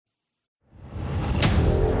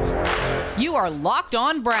You are Locked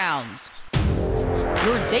On Browns,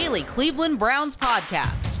 your daily Cleveland Browns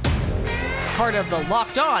podcast. Part of the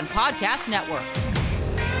Locked On Podcast Network.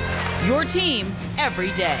 Your team every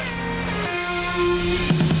day.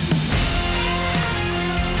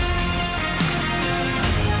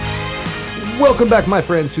 Welcome back, my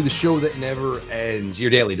friends, to the show that never ends. Your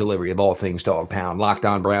daily delivery of all things Dog Pound. Locked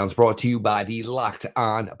On Browns, brought to you by the Locked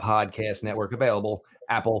On Podcast Network, available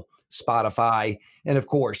Apple, Spotify, and of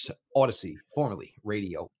course, Odyssey, formerly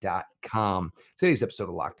radio.com. Today's episode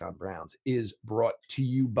of Locked On Browns is brought to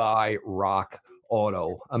you by Rock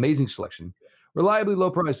Auto. Amazing selection, reliably low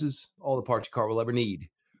prices, all the parts your car will ever need.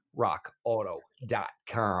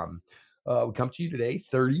 RockAuto.com. We come to you today,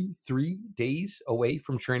 33 days away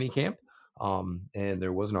from training camp. And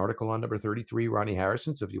there was an article on number 33, Ronnie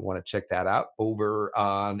Harrison. So if you want to check that out over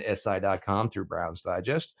on SI.com through Browns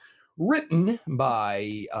Digest, written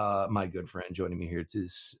by my good friend joining me here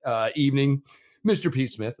this evening, Mr.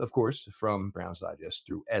 Pete Smith, of course, from Browns Digest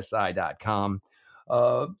through SI.com.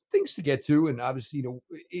 Things to get to. And obviously,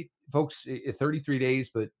 folks, 33 days,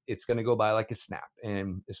 but it's going to go by like a snap.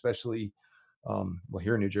 And especially,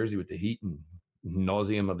 here in New Jersey with the heat and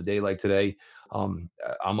nauseum of a day like today, I'm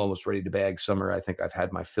almost ready to bag summer. I think I've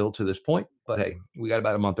had my fill to this point, but hey, we got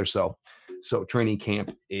about a month or so. So training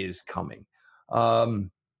camp is coming.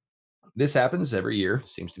 This happens every year,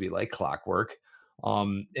 seems to be like clockwork.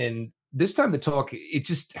 And this time to talk,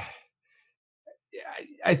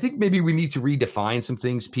 I think maybe we need to redefine some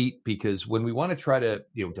things, Pete, because when we want to try to,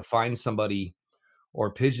 define somebody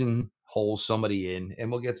or pigeonhole somebody in,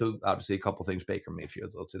 and we'll get to obviously a couple things Baker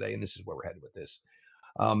Mayfield today, and this is where we're headed with this.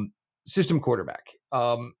 System quarterback.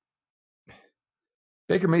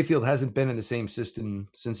 Baker Mayfield hasn't been in the same system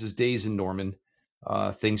since his days in Norman.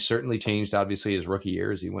 Things certainly changed, obviously, his rookie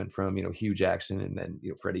year as he went from, Hugh Jackson and then,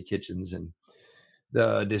 Freddie Kitchens and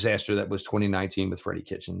the disaster that was 2019 with Freddie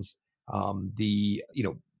Kitchens. The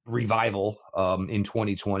revival in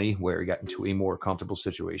 2020 where he got into a more comfortable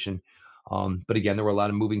situation. But again, there were a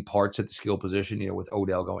lot of moving parts at the skill position, with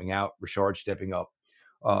Odell going out, Richard stepping up,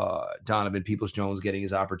 Donovan Peoples-Jones getting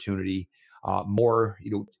his opportunity,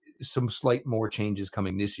 some slight more changes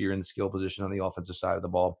coming this year in the skill position on the offensive side of the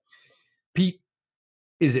ball. Pete,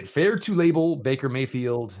 is it fair to label Baker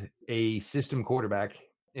Mayfield a system quarterback?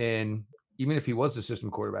 And even if he was a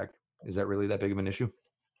system quarterback, is that really that big of an issue?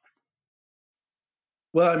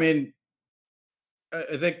 Well, I mean,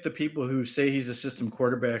 I think the people who say he's a system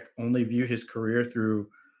quarterback only view his career through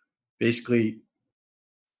basically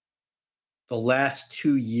the last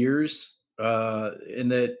 2 years, in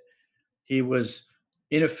that he was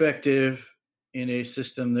ineffective in a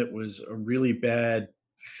system that was a really bad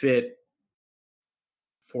fit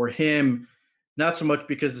for him, not so much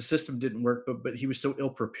because the system didn't work, but he was so ill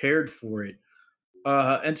prepared for it.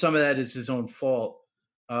 And some of that is his own fault.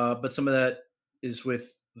 But some of that is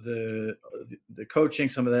with the coaching.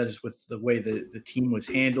 Some of that is with the way the team was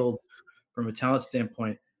handled from a talent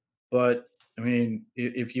standpoint. But I mean,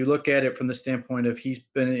 if you look at it from the standpoint of he's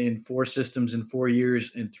been in 4 systems in 4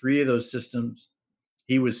 years, in 3 of those systems,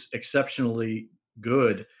 he was exceptionally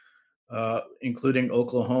good, including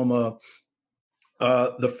Oklahoma.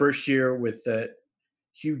 The first year with that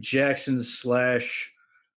Hugh Jackson /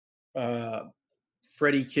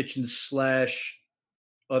 Freddie Kitchens /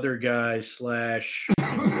 other guy / whatever.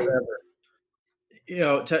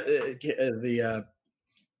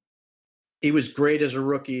 He was great as a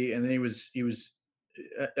rookie, and then he was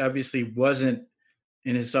obviously wasn't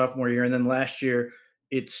in his sophomore year, and then last year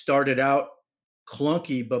it started out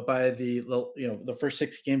clunky, but by the first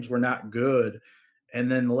 6 games were not good. And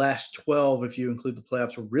then the last 12, if you include the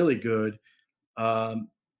playoffs, were really good.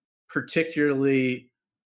 Particularly,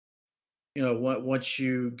 once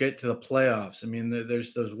you get to the playoffs. I mean,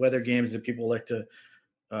 there's those weather games that people like to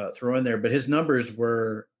throw in there, but his numbers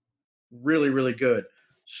were really, really good.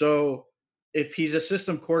 So if he's a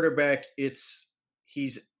system quarterback, he's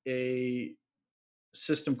a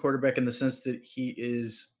system quarterback in the sense that he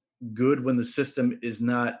is good when the system is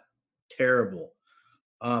not terrible.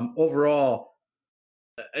 Overall,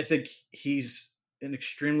 I think he's an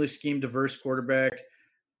extremely scheme-diverse quarterback,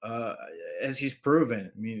 as he's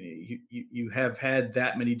proven. I mean, you have had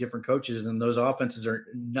that many different coaches, and those offenses are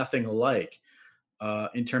nothing alike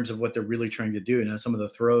in terms of what they're really trying to do. Now, some of the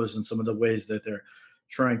throws and some of the ways that they're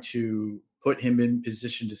trying to put him in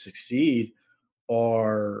position to succeed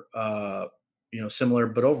are, similar.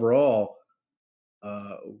 But overall,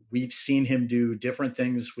 we've seen him do different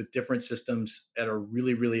things with different systems at a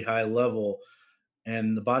really, really high level.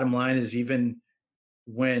 And the bottom line is, even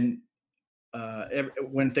when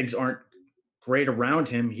things aren't great around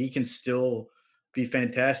him, he can still be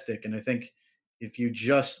fantastic. And I think if you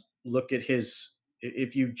just look at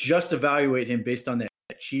if you just evaluate him based on that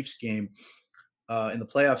Chiefs game in the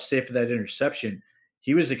playoffs, save for that interception,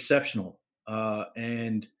 he was exceptional.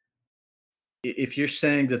 And if you're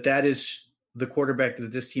saying that is the quarterback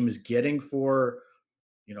that this team is getting for,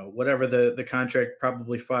 whatever the contract,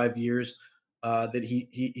 probably 5 years that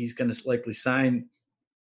he's going to likely sign,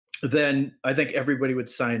 then I think everybody would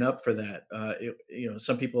sign up for that.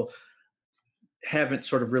 Some people haven't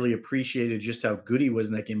sort of really appreciated just how good he was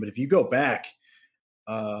in that game. But if you go back,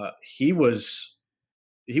 he was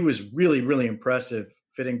really, really impressive,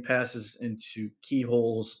 fitting passes into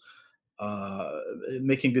keyholes,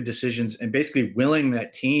 making good decisions, and basically willing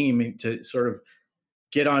that team to sort of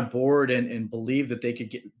get on board and believe that they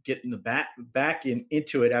could get in the back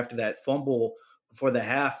into it after that fumble before the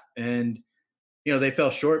half. And, they fell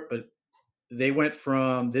short, but they went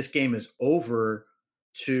from this game is over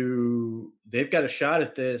to they've got a shot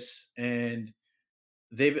at this, and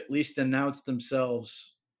they've at least announced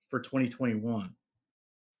themselves for 2021.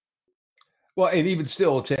 Well, and even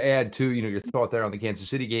still, to add to, your thought there on the Kansas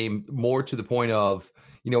City game, more to the point of,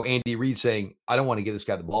 Andy Reid saying, I don't want to give this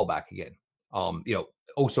guy the ball back again.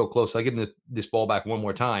 So close. I give him this ball back one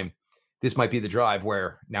more time. This might be the drive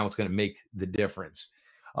where now it's going to make the difference.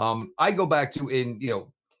 I go back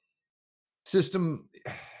to system.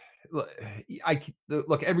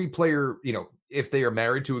 Look, every player, if they are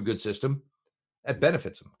married to a good system, it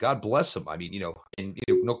benefits them. God bless them. I mean,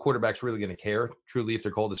 no quarterback's really going to care truly if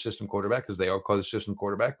they're called a system quarterback, because they are called a system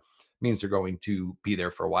quarterback. It means they're going to be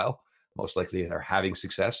there for a while. Most likely they're having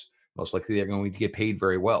success. Most likely they're going to get paid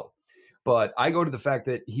very well. But I go to the fact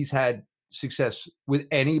that he's had success with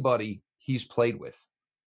anybody he's played with.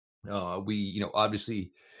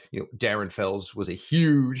 Obviously, Darren Fells was a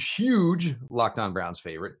huge Locked On Browns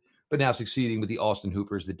favorite, but now succeeding with the Austin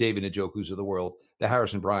Hoopers, the David Njokus of the world, the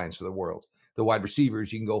Harrison Bryants of the world, the wide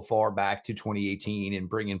receivers. You can go far back to 2018 and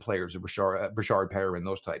bring in players of Brashard Perriman,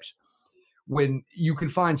 those types. When you can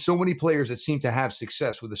find so many players that seem to have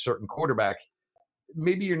success with a certain quarterback,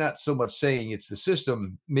 maybe you're not so much saying it's the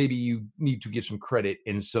system. Maybe you need to give some credit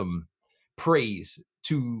and some praise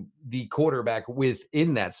to the quarterback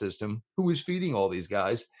within that system who is feeding all these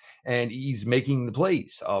guys, and he's making the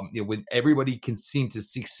plays. When everybody can seem to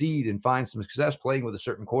succeed and find some success playing with a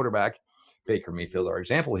certain quarterback, Baker Mayfield, our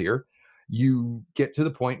example here, you get to the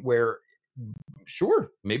point where,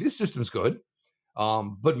 sure, maybe the system's good,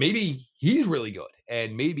 but maybe he's really good,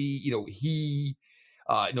 and maybe he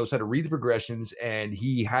knows how to read the progressions, and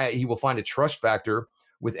he will find a trust factor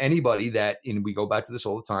with anybody that, and we go back to this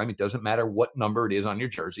all the time, it doesn't matter what number it is on your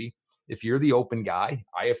jersey. If you're the open guy,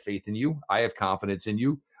 I have faith in you. I have confidence in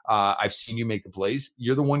you. I've seen you make the plays.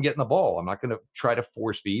 You're the one getting the ball. I'm not going to try to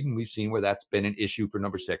force feed, and we've seen where that's been an issue for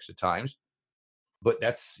number 6 at times. But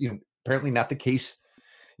that's apparently not the case.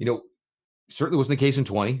 Certainly wasn't the case in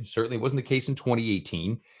 20. Certainly wasn't the case in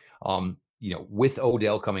 2018. With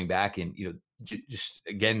Odell coming back, and just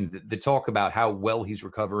again the talk about how well he's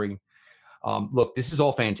recovering. Look, this is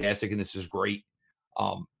all fantastic and this is great.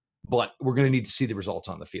 But we're going to need to see the results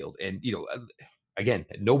on the field. And, again,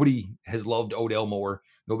 nobody has loved Odell more.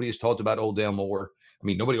 Nobody has talked about Odell more. I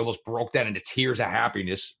mean, nobody almost broke down into tears of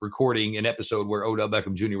happiness recording an episode where Odell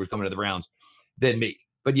Beckham Jr. was coming to the Browns than me.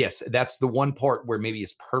 But yes, that's the one part where maybe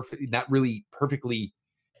it's not really perfectly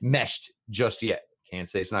meshed just yet. Can't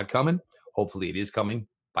say it's not coming. Hopefully it is coming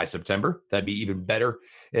by September. That'd be even better.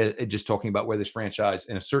 Just talking about where this franchise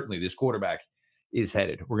and certainly this quarterback is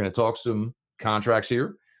headed. We're going to talk some contracts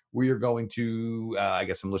here. We are going to, I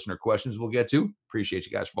guess, some listener questions we'll get to. Appreciate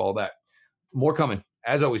you guys for all that. More coming,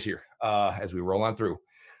 as always, here as we roll on through.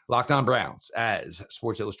 Locked On Browns, as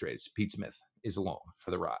Sports Illustrated's Pete Smith is along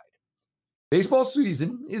for the ride. Baseball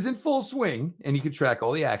season is in full swing, and you can track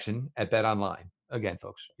all the action at BetOnline. Again,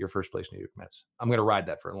 folks, your first place New York Mets. I'm going to ride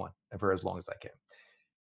that for as long as I can.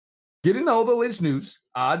 Get in all the latest news,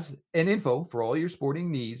 odds, and info for all your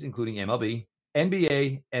sporting needs, including MLB,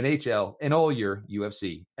 NBA, NHL, and all your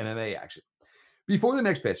UFC MMA action. Before the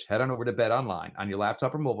next pitch, head on over to BetOnline on your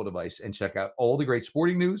laptop or mobile device and check out all the great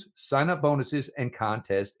sporting news, sign-up bonuses, and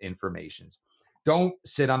contest informations. Don't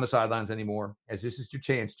sit on the sidelines anymore, as this is your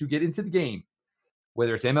chance to get into the game,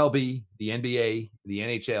 whether it's MLB, the NBA, the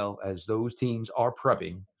NHL, as those teams are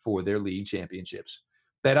prepping for their league championships.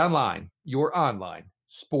 BetOnline, your online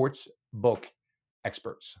sports book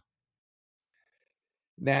experts.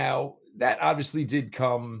 Now, that obviously did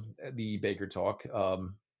come, the Baker talk,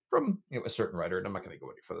 from a certain writer, and I'm not going to go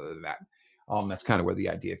any further than that. That's kind of where the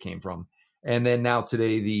idea came from. And then now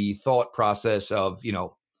today, the thought process of,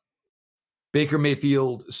 Baker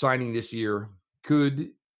Mayfield signing this year could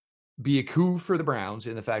be a coup for the Browns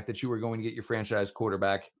in the fact that you were going to get your franchise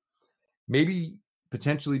quarterback, maybe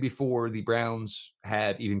potentially before the Browns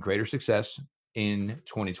have even greater success in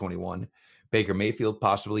 2021. Baker Mayfield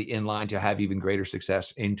possibly in line to have even greater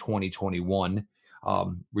success in 2021,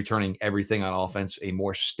 returning everything on offense, a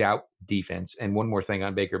more stout defense. And one more thing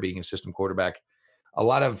on Baker being a system quarterback. A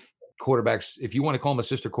lot of quarterbacks, if you want to call him a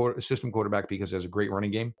system quarterback because he has a great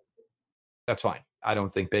running game, that's fine. I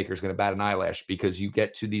don't think Baker's going to bat an eyelash because you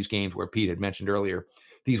get to these games where Pete had mentioned earlier,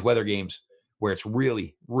 these weather games where it's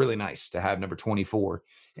really, really nice to have number 24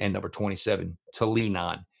 and number 27 to lean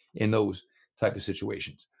on in those type of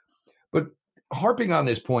situations. But harping on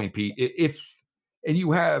this point, Pete, and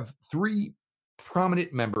you have three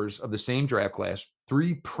prominent members of the same draft class,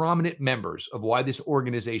 three prominent members of why this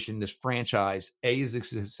organization, this franchise, A, is as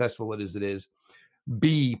successful as it is,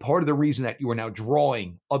 B, part of the reason that you are now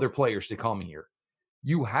drawing other players to come here.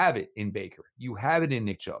 You have it in Baker. You have it in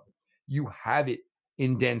Nick Chubb. You have it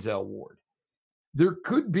in Denzel Ward. There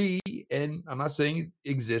could be, and I'm not saying it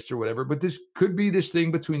exists or whatever, but this could be this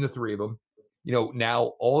thing between the three of them,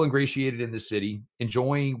 now all ingratiated in the city,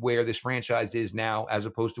 enjoying where this franchise is now, as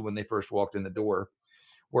opposed to when they first walked in the door,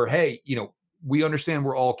 where, hey, we understand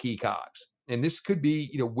we're all key cogs. And this could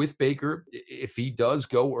be, with Baker, if he does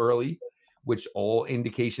go early, which all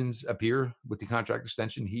indications appear with the contract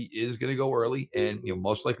extension, he is going to go early and,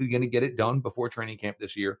 most likely going to get it done before training camp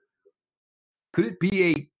this year. Could it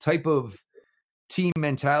be a type of team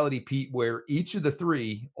mentality, Pete, where each of the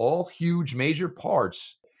three, all huge major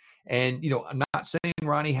parts, and, I'm not saying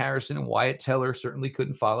Ronnie Harrison and Wyatt Teller certainly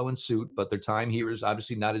couldn't follow in suit, but their time here is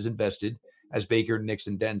obviously not as invested as Baker, Nick's,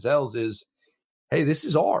 and Denzel's is, hey, this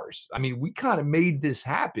is ours. I mean, we kind of made this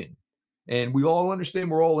happen, and we all understand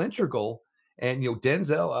we're all integral. And,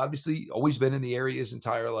 Denzel obviously always been in the area his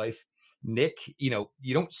entire life. Nick, you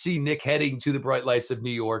don't see Nick heading to the bright lights of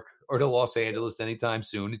New York or to Los Angeles anytime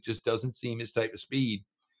soon. It just doesn't seem his type of speed.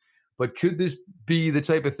 But could this be the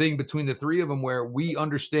type of thing between the three of them where we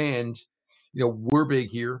understand, we're big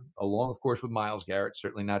here, along, of course, with Myles Garrett,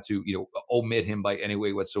 certainly not to, omit him by any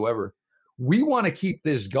way whatsoever. We want to keep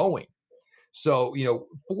this going. So,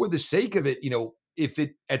 for the sake of it, if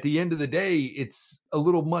it, at the end of the day, it's a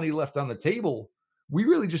little money left on the table, we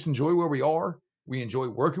really just enjoy where we are. We enjoy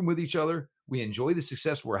working with each other. We enjoy the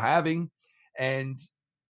success we're having. And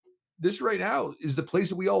this right now is the place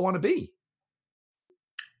that we all want to be.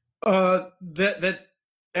 That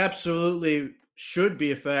absolutely should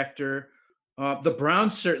be a factor. The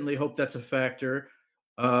Browns certainly hope that's a factor.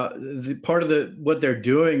 The part of what they're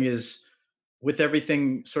doing is, with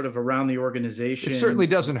everything sort of around the organization, it certainly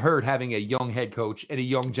doesn't hurt having a young head coach and a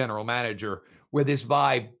young general manager where this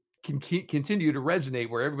vibe can continue to resonate,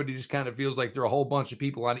 where everybody just kind of feels like they're a whole bunch of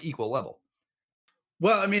people on equal level.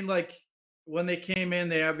 Well, I mean, like when they came in,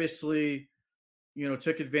 they obviously,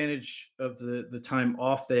 took advantage of the time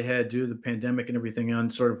off they had due to the pandemic and everything,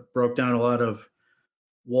 and sort of broke down a lot of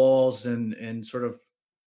walls and sort of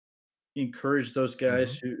encouraged those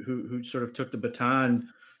guys who sort of took the baton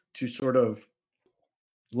to sort of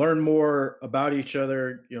learn more about each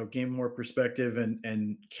other, gain more perspective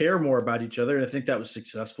and care more about each other. And I think that was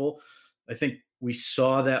successful. I think we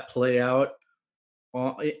saw that play out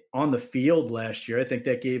on the field last year. I think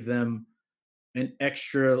that gave them an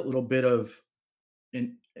extra little bit of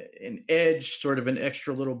an edge, sort of an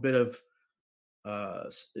extra little bit of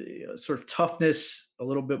sort of toughness, a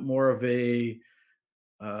little bit more of the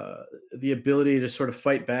ability to sort of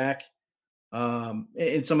fight back.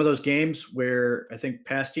 In some of those games where I think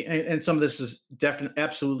past team, and some of this is definitely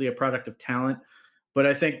absolutely a product of talent, but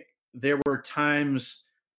I think there were times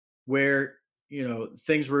where,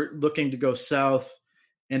 things were looking to go south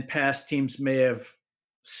and past teams may have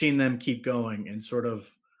seen them keep going and sort of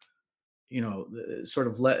found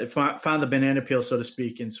the banana peel, so to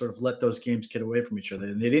speak, and sort of let those games get away from each other.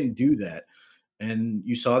 And they didn't do that. And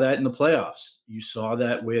you saw that in the playoffs. You saw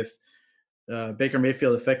that with Baker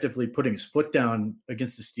Mayfield effectively putting his foot down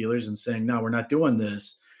against the Steelers and saying, no, we're not doing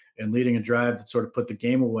this, and leading a drive that sort of put the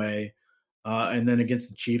game away. And then against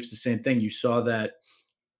the Chiefs, the same thing. You saw that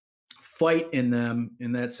fight in them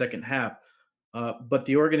in that second half. But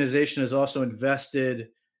the organization has also invested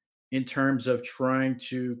in terms of trying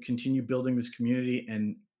to continue building this community.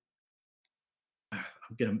 And I'm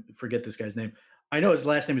going to forget this guy's name. I know his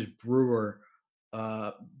last name is Brewer,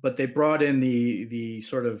 but they brought in the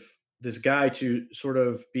sort of this guy to sort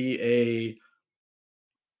of be a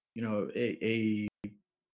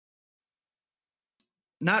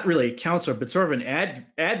not really a counselor, but sort of an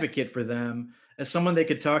advocate for them, as someone they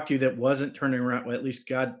could talk to that wasn't turning around. Well, at least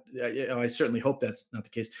I certainly hope that's not the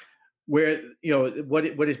case, where,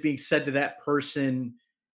 what is being said to that person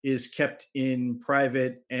is kept in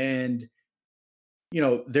private, and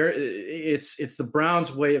it's the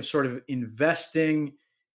Browns' way of sort of investing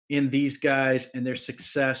in these guys and their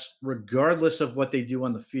success, regardless of what they do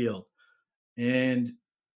on the field. And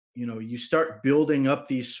you start building up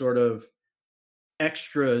these sort of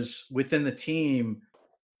extras within the team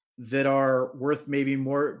that are worth maybe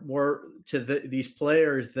more to these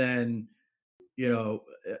players than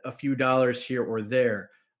a few dollars here or there.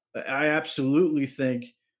 I absolutely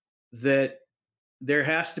think that there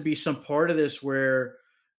has to be some part of this where,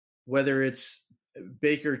 whether it's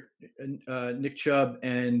Baker, Nick Chubb,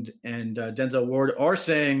 and Denzel Ward are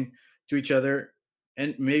saying to each other,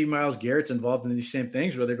 and maybe Myles Garrett's involved in these same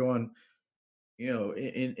things, where they're going,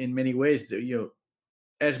 in many ways,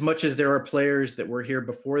 as much as there are players that were here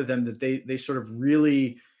before them, that they sort of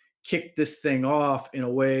really kicked this thing off in a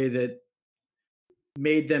way that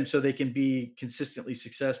made them so they can be consistently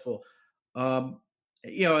successful. And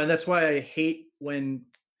that's why I hate when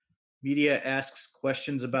media asks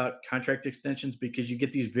questions about contract extensions, because you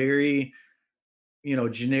get these very,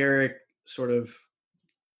 generic sort of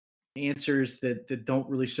answers that don't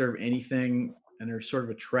really serve anything and are sort of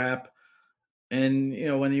a trap. And,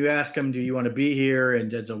 when you ask them, do you want to be here? And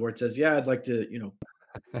Denzel Ward says, yeah, I'd like to,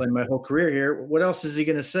 play my whole career here. What else is he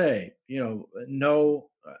going to say? No,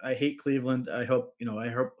 I hate Cleveland. I hope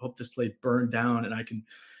this place burned down, and I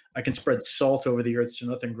can spread salt over the earth so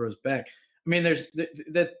nothing grows back. I mean, there's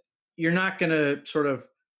that you're not going to sort of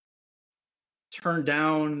turn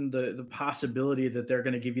down the possibility that they're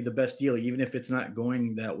going to give you the best deal, even if it's not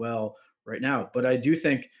going that well right now. But I do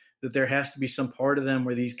think that there has to be some part of them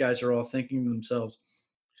where these guys are all thinking to themselves,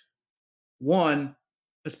 one,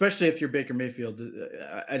 especially if you're Baker Mayfield,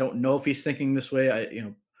 I don't know if he's thinking this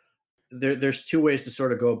way. There's two ways to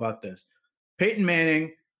sort of go about this. Peyton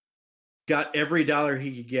Manning got every dollar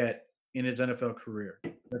he could get in his NFL career.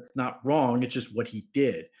 That's not wrong. It's just what he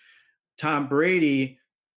did. Tom Brady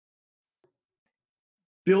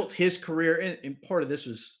built his career, and part of this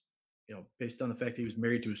was, based on the fact that he was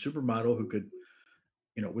married to a supermodel who could,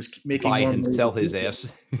 was making buy more and money sell his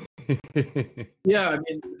ass. Yeah, I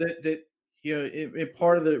mean that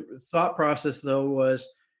part of the thought process though was,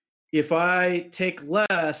 if I take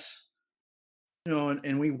less,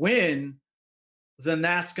 and we win, then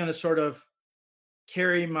that's going to sort of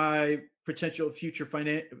carry my potential future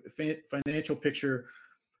financial picture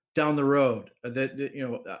down the road. That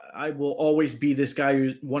I will always be this guy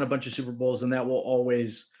who won a bunch of Super Bowls, and that will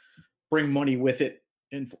always bring money with it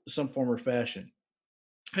in some form or fashion.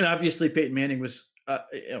 And obviously, Peyton Manning was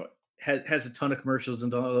has a ton of commercials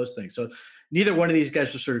and all those things. So neither one of these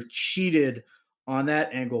guys was sort of cheated on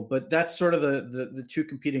that angle. But that's sort of the two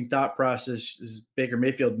competing thought processes Baker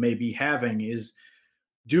Mayfield may be having is,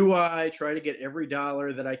 do I try to get every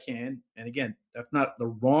dollar that I can? And again, that's not the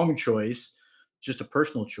wrong choice, just a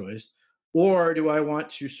personal choice. Or do I want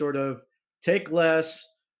to sort of take less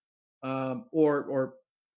or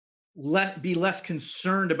be less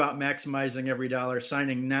concerned about maximizing every dollar,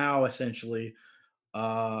 signing now essentially,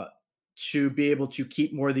 to be able to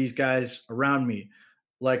keep more of these guys around me?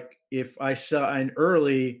 Like if I sign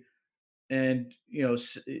early and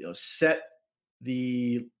set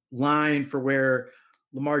the line for where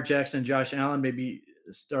Lamar Jackson and Josh Allen may be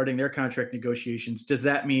starting their contract negotiations, does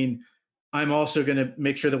that mean I'm also going to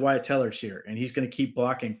make sure that Wyatt Teller's here and he's going to keep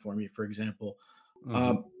blocking for me, for example?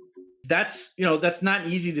 Mm-hmm. That's not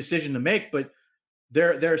an easy decision to make, but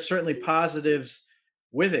there are certainly positives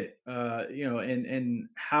with it. And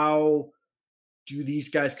how do these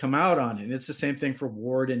guys come out on it? And it's the same thing for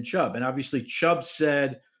Ward and Chubb. And obviously Chubb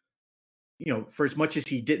said, for as much as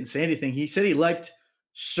he didn't say anything, he said he liked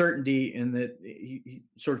certainty, and that he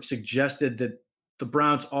sort of suggested that the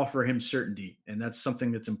Browns offer him certainty, and that's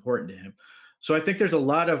something that's important to him. So I think there's a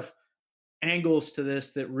lot of angles to this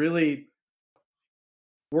that really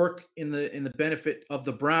work in the benefit of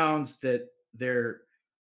the Browns, that they're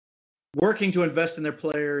working to invest in their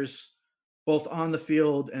players both on the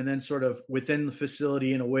field and then sort of within the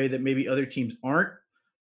facility in a way that maybe other teams aren't,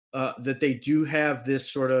 that they do have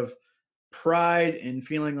this sort of pride and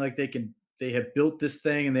feeling like they have built this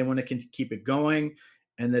thing and they want to keep it going,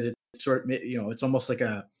 and that it's sort of, it's almost like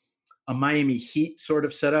a Miami Heat sort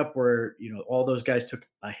of setup where, all those guys took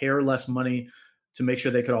a hair less money to make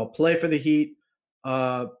sure they could all play for the Heat.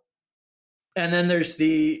 And then there's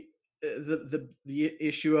the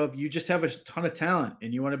issue of, you just have a ton of talent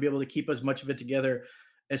and you want to be able to keep as much of it together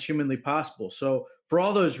as humanly possible. So for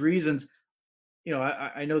all those reasons,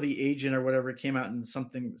 I know the agent or whatever came out and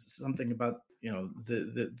something about,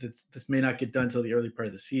 this may not get done until the early part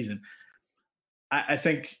of the season. I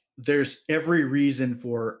think there's every reason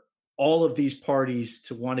for all of these parties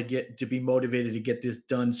to want to be motivated to get this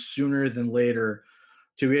done sooner than later,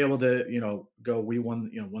 to be able to, go, we won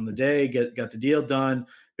the day, got the deal done.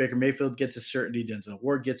 Baker Mayfield gets his certainty. Denzel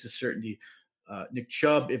Ward gets his certainty. Nick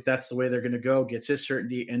Chubb, if that's the way they're going to go, gets his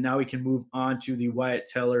certainty. And now we can move on to the Wyatt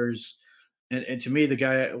Tellers. And to me,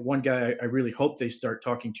 one guy I really hope they start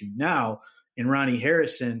talking to now, in Ronnie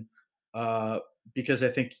Harrison, because I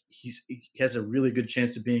think he has a really good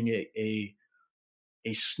chance of being a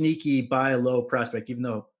sneaky buy low prospect, even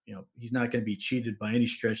though he's not going to be cheated by any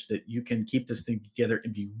stretch, that you can keep this thing together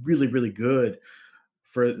and be really, really good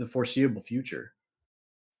for the foreseeable future.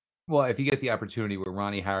 Well, if you get the opportunity where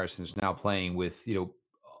Ronnie Harrison is now playing with,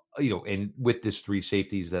 and with this 3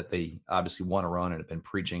 safeties that they obviously want to run and have been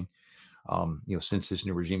preaching, since this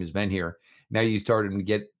new regime has been here, now you started to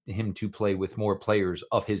get him to play with more players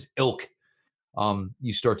of his ilk.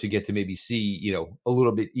 You start to get to maybe see, a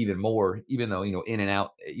little bit even more, even though, in and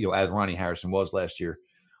out, as Ronnie Harrison was last year,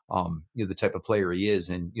 the type of player he is,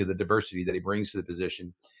 and, the diversity that he brings to the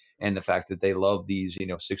position, and the fact that they love these,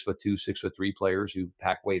 6'2", 6'3" players who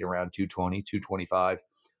pack weight around 220, 225,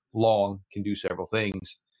 long, can do several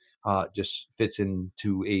things, just fits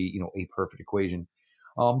into a perfect equation.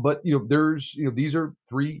 But, there's, these are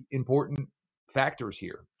 3 important factors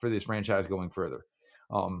here for this franchise going further.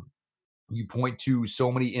 You point to so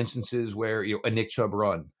many instances where, a Nick Chubb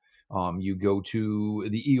run. You go to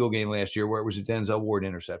the Eagle game last year where it was a Denzel Ward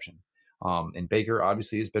interception. And Baker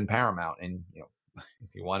obviously has been paramount. And,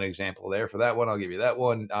 if you want an example there for that one, I'll give you that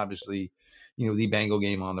one. Obviously, the Bengal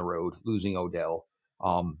game on the road, losing Odell,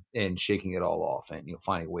 and shaking it all off and,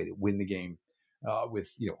 finding a way to win the game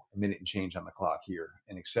with, a minute and change on the clock here,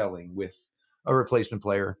 and excelling with a replacement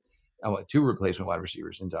player. 2 replacement wide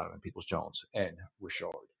receivers in Donovan Peoples-Jones and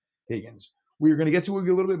Rashard Higgins. We are going to get to a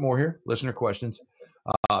little bit more here. Listener questions.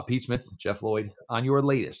 Pete Smith, Jeff Lloyd, on your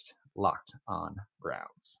latest Locked On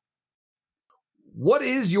Browns. What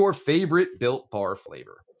is your favorite Built Bar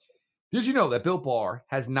flavor? Did you know that Built Bar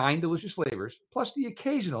has 9 delicious flavors, plus the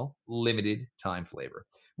occasional limited time flavor?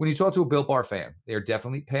 When you talk to a Built Bar fan, they are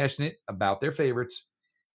definitely passionate about their favorites.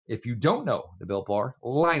 If you don't know the Built Bar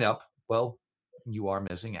lineup, well, you are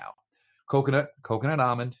missing out. Coconut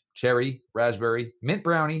almond, cherry, raspberry, mint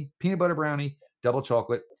brownie, peanut butter brownie, double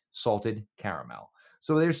chocolate, salted caramel.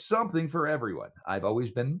 So there's something for everyone. I've always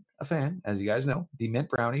been a fan, as you guys know. The mint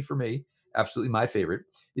brownie for me, absolutely my favorite.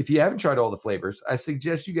 If you haven't tried all the flavors, I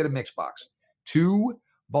suggest you get a mix box. 2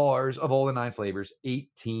 bars of all the 9 flavors,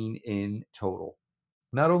 18 in total.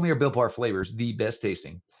 Not only are Built Bar flavors the best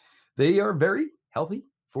tasting, they are very healthy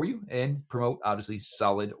for you and promote, obviously,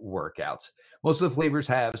 solid workouts. Most of the flavors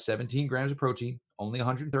have 17 grams of protein, only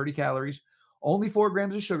 130 calories, only 4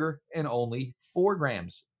 grams of sugar, and only 4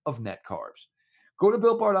 grams of net carbs. Go to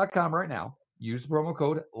BuiltBar.com right now. Use the promo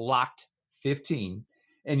code LOCKED15,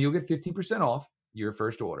 and you'll get 15% off your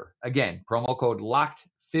first order. Again, promo code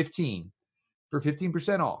LOCKED15 for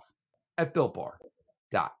 15% off at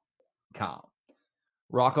BuiltBar.com.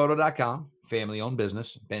 RockAuto.com, family-owned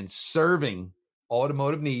business, been serving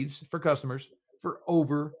automotive needs for customers for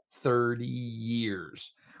over 30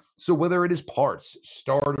 years. So whether it is parts,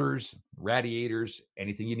 starters, radiators,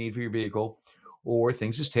 anything you need for your vehicle, or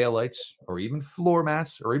things as taillights, or even floor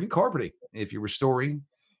mats, or even carpeting, if you're restoring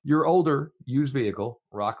your older used vehicle,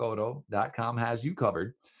 RockAuto.com has you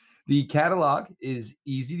covered. The catalog is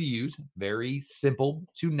easy to use, very simple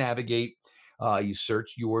to navigate. You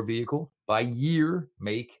search your vehicle by year,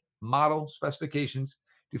 make, model, specifications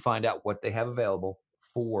to find out what they have available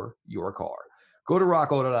for your car. Go to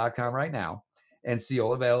rockauto.com right now and see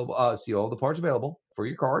all the parts available for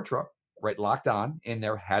your car or truck. Right, Locked On in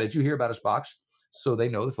there. How did you hear about us box? So they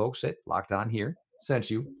know the folks at Locked On here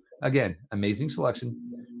sent you. Again, amazing selection,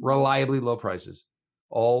 reliably low prices,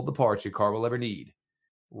 all the parts your car will ever need.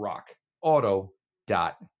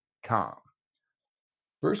 RockAuto.com.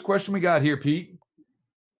 First question we got here, Pete.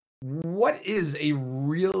 What is a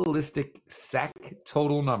realistic sack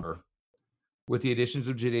total number with the additions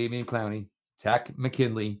of Jadeveon Clowney, Takk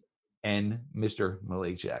McKinley, and Mr.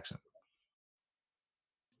 Malik Jackson?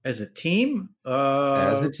 As a team?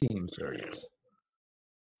 As a team, sir, yes.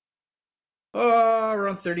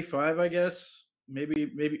 Around 35, I guess.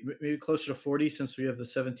 Maybe closer to 40 since we have the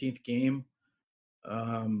 17th game.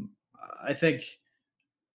 I think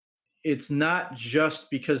it's not just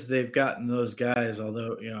because they've gotten those guys,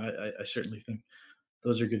 although, I certainly think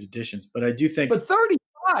those are good additions. But I do think. But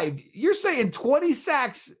 35, you're saying 20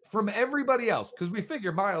 sacks from everybody else, because we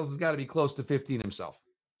figure Miles has got to be close to 15 himself.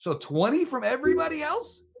 So 20 from everybody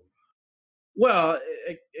else? Well,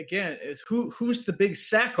 again, it's who's the big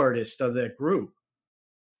sack artist of that group?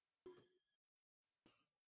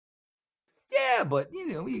 Yeah, but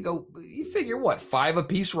you figure what, 5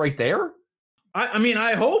 apiece right there? I mean,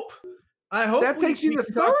 I hope That takes you to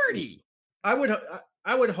 30. I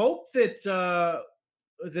would hope that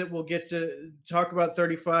that we'll get to talk about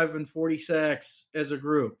 35 and 40 sacks as a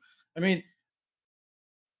group. I mean,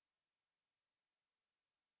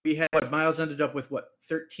 we had Miles ended up with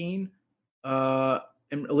 13, and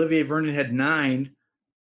Olivier Vernon had 9,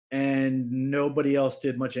 and nobody else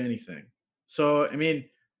did much anything. So I mean,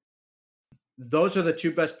 those are the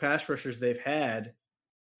 2 best pass rushers they've had,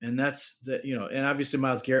 and that's and obviously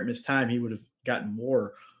Myles Garrett missed time. He would have gotten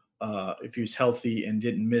more if he was healthy and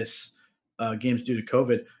didn't miss games due to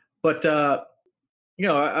COVID. But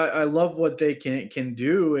I love what they can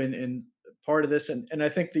do, and part of this, and I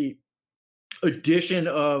think the addition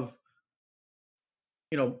of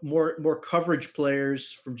more coverage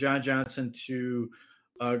players from John Johnson to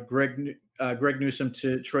Greg Newsome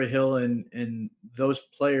to Troy Hill, and those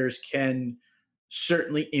players can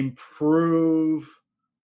certainly improve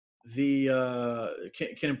can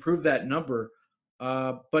improve that number.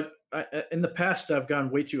 But in the past, I've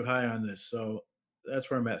gone way too high on this, so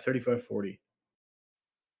that's where I'm at, 35-40.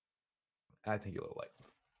 I think you're a little light.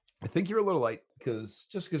 I think you're a little light because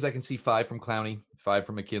I can see 5 from Clowney, 5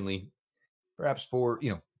 from McKinley, perhaps 4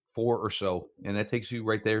 or so, and that takes you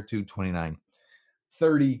right there to 29.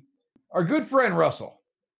 30. Our good friend Russell,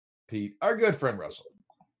 Pete. Our good friend Russell.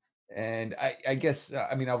 And I guess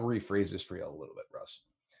I'll rephrase this for you a little bit, Russ.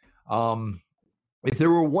 If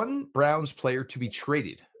there were one Browns player to be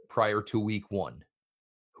traded prior to week 1,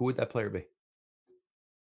 who would that player be?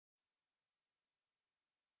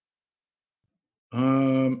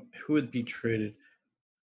 Who would be traded?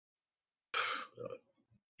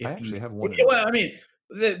 I actually have one. Well, I mean,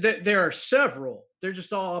 there are several. They're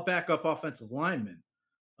just all backup offensive linemen.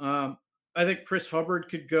 I think Chris Hubbard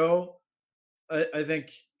could go. I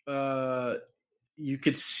think you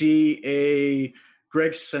could see a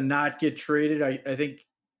Greg Senat get traded. I think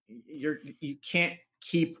you can't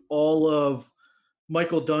keep all of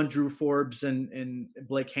Michael Dunn, Drew Forbes, and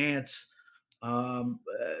Blake Hance.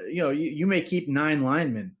 You may keep 9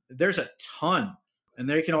 linemen. There's a ton, and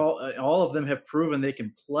they can all of them have proven they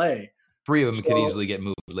can play. 3 of them could easily get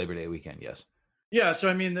moved Labor Day weekend. Yes. Yeah. So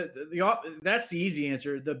I mean, that's the easy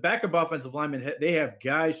answer. The backup offensive linemen, they have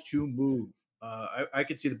guys to move. I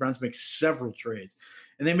could see the Browns make several trades,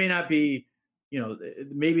 and they may not be.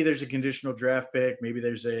 Maybe there's a conditional draft pick. Maybe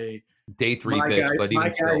there's a day 3 picks, but my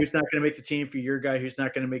guy who's not going to make the team for your guy who's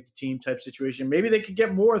not going to make the team type situation. Maybe they could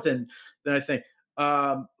get more than I think.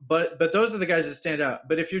 But those are the guys that stand out.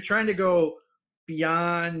 But if you're trying to go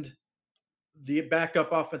beyond the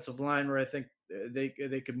backup offensive line, where I think they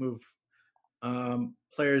could move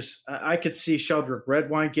players, I could see Sheldrick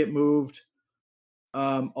Redwine get moved.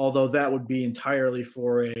 Although that would be entirely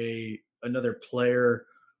for another player.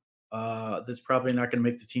 That's probably not going to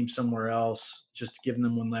make the team somewhere else, just giving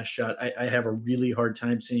them one last shot. I have a really hard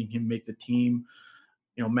time seeing him make the team.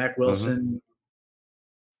 Mac Wilson.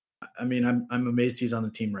 I mean, I'm amazed he's on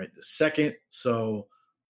the team right this second. So,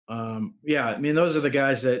 I mean, those are the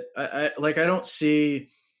guys that I don't see.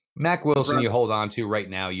 Mac Wilson, you hold on to right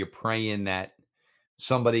now. You're praying that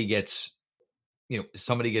somebody gets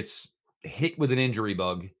hit with an injury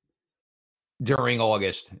bug during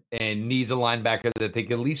August and needs a linebacker that they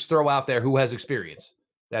can at least throw out there who has experience.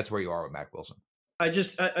 That's where you are with Mac Wilson. I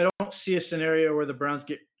don't see a scenario where the Browns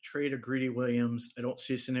get trade of Greedy Williams. I don't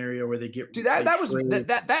see a scenario where they get. See,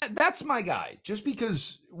 that's my guy. Just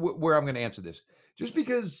because where I'm going to answer this, just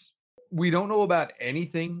because we don't know about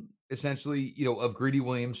anything essentially, of Greedy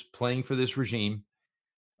Williams playing for this regime.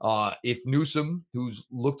 If Newsome, who's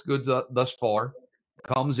looked good thus far,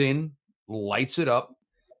 comes in, lights it up.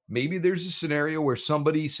 Maybe there's a scenario where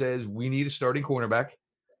somebody says we need a starting cornerback,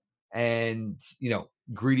 and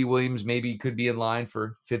Greedy Williams maybe could be in line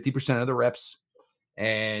for 50% of the reps,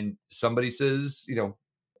 and somebody says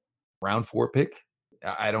round 4 pick.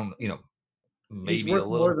 I don't maybe he's worth a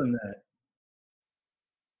little more than that,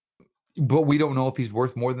 but we don't know if he's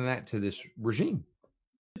worth more than that to this regime.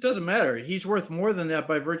 It doesn't matter. He's worth more than that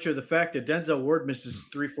by virtue of the fact that Denzel Ward misses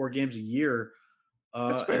 3-4 games a year.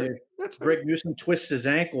 That's fair. And if Greg Newsome twists his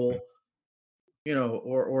ankle,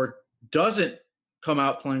 or doesn't come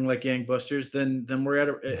out playing like gangbusters, then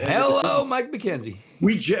we're hello, Mike McKenzie.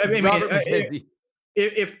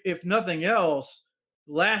 If nothing else,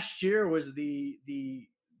 last year was the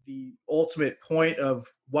ultimate point of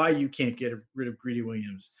why you can't get rid of Greedy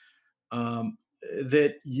Williams.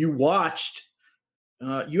 That you watched,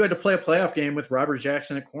 you had to play a playoff game with Robert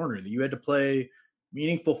Jackson at corner. That you had to play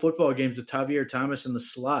meaningful football games with Tavier Thomas in the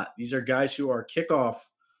slot. These are guys who are kickoff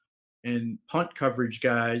and punt coverage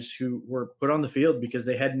guys who were put on the field because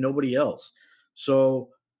they had nobody else. So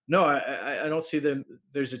no, I don't see them.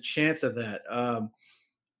 There's a chance of that.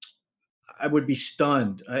 I would be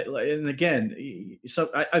stunned. And again,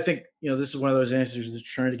 I think, this is one of those answers that's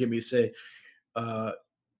trying to get me to say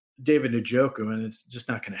David Njoku, and it's just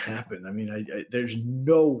not going to happen. I mean, there's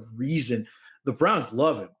no reason. The Browns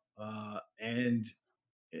love him, and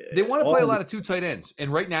they want to play a lot of two tight ends.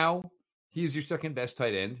 And right now, he is your second best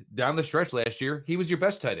tight end. Down the stretch last year, he was your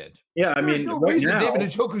best tight end. Yeah, There's no reason David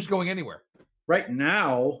Njoku's going anywhere. Right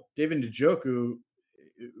now, David Njoku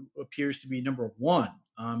appears to be number one.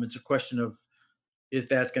 It's a question of if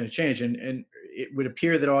that's going to change, and it would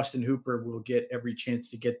appear that Austin Hooper will get every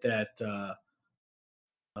chance to get that,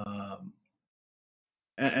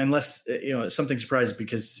 unless something surprises,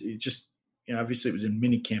 because it just obviously it was in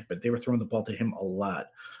minicamp, but they were throwing the ball to him a lot.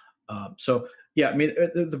 So yeah, I mean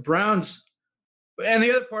the Browns, and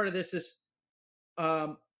the other part of this is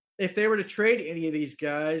if they were to trade any of these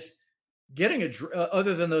guys, getting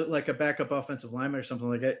other than like a backup offensive lineman or something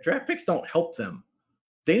like that, draft picks don't help them.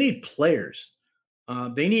 They need players.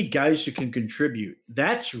 They need guys who can contribute.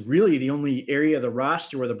 That's really the only area of the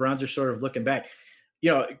roster where the Browns are sort of looking back.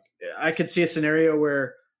 I could see a scenario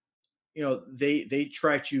where, they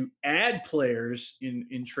try to add players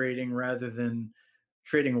in trading rather than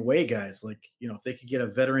trading away guys. Like, if they could get a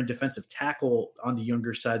veteran defensive tackle on the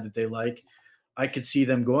younger side that they like, I could see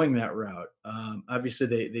them going that route.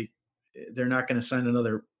 Obviously they're not going to sign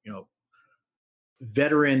another,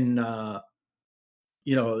 veteran,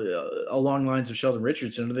 along lines of Sheldon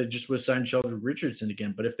Richardson. They just would sign Sheldon Richardson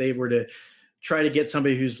again. But if they were to try to get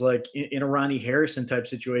somebody who's like in a Ronnie Harrison type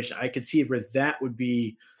situation, I could see where that would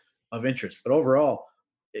be of interest. But overall,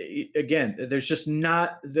 again, there's just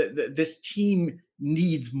not this team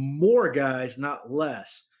needs more guys, not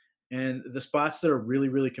less. And the spots that are really,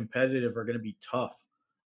 really competitive are going to be tough,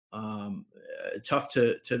 tough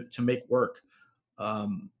to make work.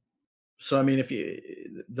 So, I mean,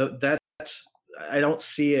 I don't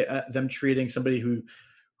see them treating somebody who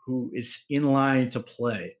is in line to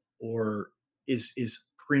play or is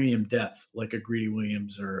premium depth like a Greedy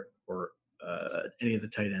Williams or any of the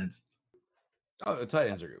tight ends. Oh, the tight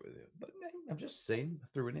ends are good with you, but I'm just saying, I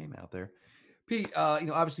threw a name out there. Pete,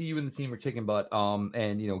 obviously you and the team are kicking butt,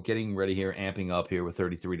 and getting ready here, amping up here with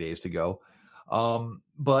 33 days to go.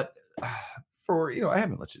 But for I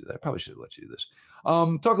haven't let you do that. I probably should have let you do this.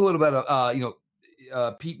 Talk a little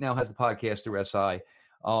about Pete now has the podcast through SI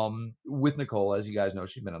with Nicole. As you guys know,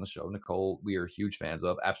 she's been on the show. Nicole, we are huge fans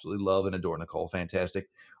of, absolutely love and adore Nicole. Fantastic.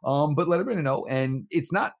 But let everybody know, and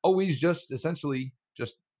it's not always just essentially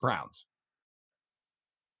just Browns.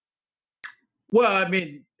 Well, I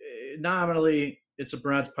mean, nominally it's a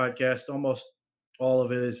Browns podcast. Almost all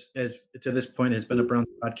of it is, as to this point, has been a Browns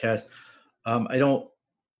podcast. I don't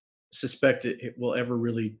suspect it will ever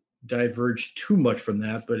really diverge too much from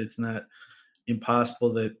that, but it's not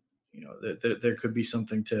impossible that that there could be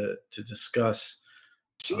something to discuss.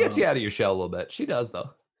 She gets you out of your shell a little bit. She does,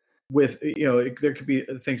 though. With there could be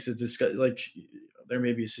things to discuss. Like there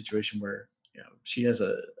may be a situation where she has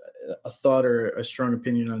a thought or a strong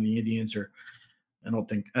opinion on the Indians, or I don't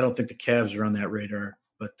think the Cavs are on that radar.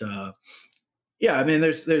 But yeah, I mean,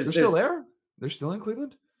 they're still there. They're still in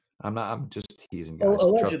Cleveland. I'm just teasing, guys.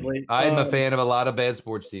 Allegedly, I'm a fan of a lot of bad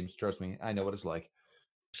sports teams. Trust me, I know what it's like.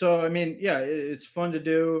 So I mean, yeah, it's fun to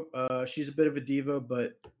do. She's a bit of a diva,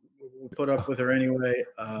 but we'll put up with her anyway.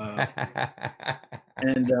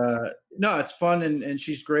 And no, it's fun, and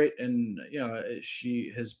she's great, and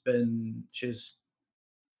she has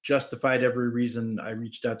justified every reason I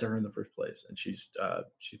reached out to her in the first place, and she's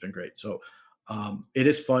been great. So it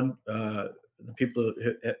is fun. The people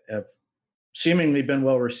have seemingly been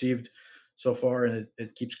well received so far, and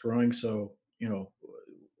it keeps growing. So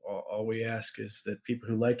all we ask is that people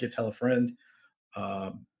who like it tell a friend,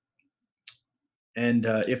 and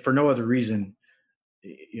if for no other reason,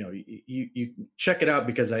 you check it out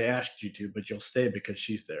because I asked you to, but you'll stay because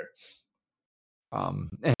she's there.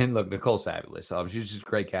 And look, Nicole's fabulous. She's just a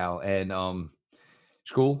great gal, and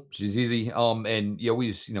she's cool. She's easy. And we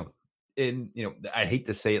always, I hate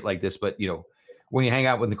to say it like this, but when you hang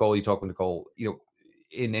out with Nicole, you talk with Nicole,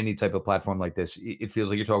 in any type of platform like this, it feels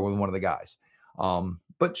like you're talking with one of the guys.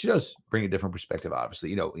 But she does bring a different perspective,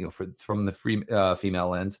 obviously, from the female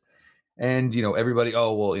lens. And, everybody,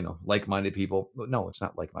 like-minded people. No, it's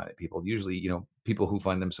not like-minded people. Usually, people who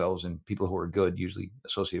find themselves and people who are good usually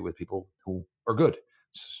associated with people who are good.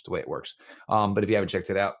 It's just the way it works. But if you haven't checked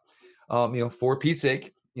it out, for Pete's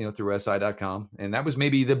sake, through SI.com. And that was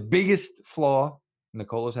maybe the biggest flaw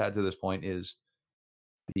Nicole has had to this point is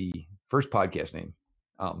the first podcast name.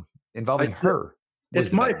 involving her.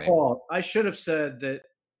 It's my fault. I should have said that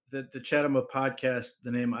the Chat'em Up podcast,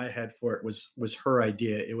 the name I had for it was her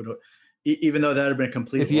idea. It would, even though that had been a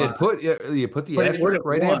complete. If you had put the asterisk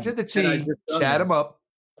right after the T, Chat'em Up,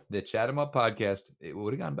 the Chat'em Up podcast, it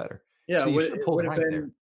would have gone better. Yeah, so you should have pulled right there.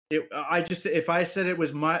 If I said it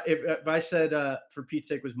was my, if I said for Pete's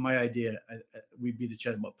sake was my idea, we'd be the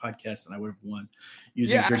Chat'em Up podcast, and I would have won.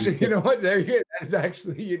 Actually, you know what? There you go. That is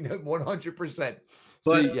actually 100%.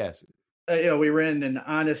 But yes, we ran an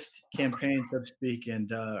honest campaign, so to speak,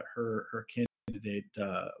 and her candidate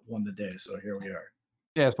won the day. So here we are.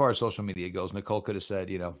 Yeah, as far as social media goes, Nicole could have said,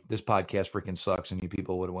 this podcast freaking sucks, and you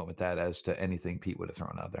people would have went with that as to anything Pete would have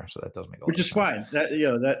thrown out there. So that does make a lot of sense. Fine.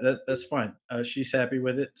 That's fine. She's happy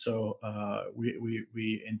with it, so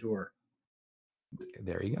we endure.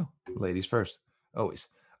 There you go, ladies first, always.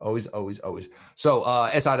 So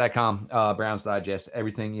SI.com, Browns Digest,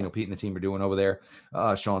 everything Pete and the team are doing over there.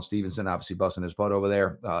 Sean Stevenson obviously busting his butt over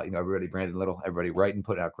there. Everybody, Brandon Little, everybody writing,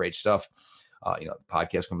 putting out great stuff. The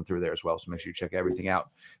podcast coming through there as well. So make sure you check everything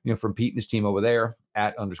out. From Pete and his team over there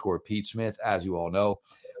at _Pete Smith, as you all know.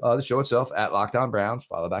 The show itself at Locked On Browns,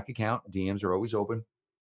 follow back account. DMs are always open,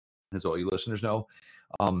 as all you listeners know.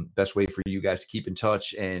 Best way for you guys to keep in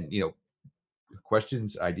touch and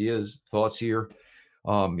questions, ideas, thoughts here.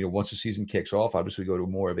 Once the season kicks off, obviously we go to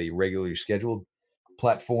more of a regularly scheduled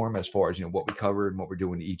platform as far as what we covered and what we're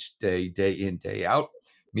doing each day in, day out.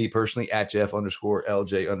 Me personally at Jeff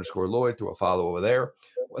 _LJ_Lloyd, through a follow over there.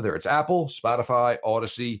 Whether it's Apple, Spotify,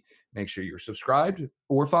 Odyssey, make sure you're subscribed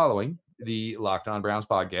or following the Locked On Browns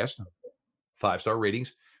podcast. 5-star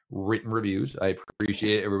ratings, written reviews. I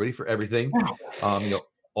appreciate everybody for everything.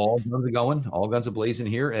 All guns are going, all guns are blazing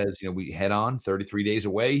here as we head on 33 days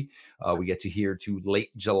away. We get to here to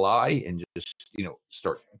late July and just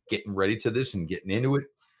start getting ready to this and getting into it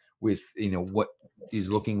with what is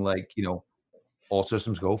looking like all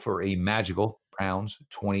systems go for a magical Browns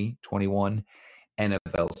 2021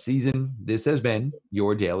 NFL season. This has been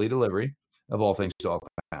your daily delivery of all things Dog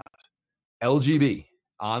Pound. LGB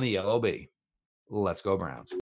on the LOB. Let's go Browns.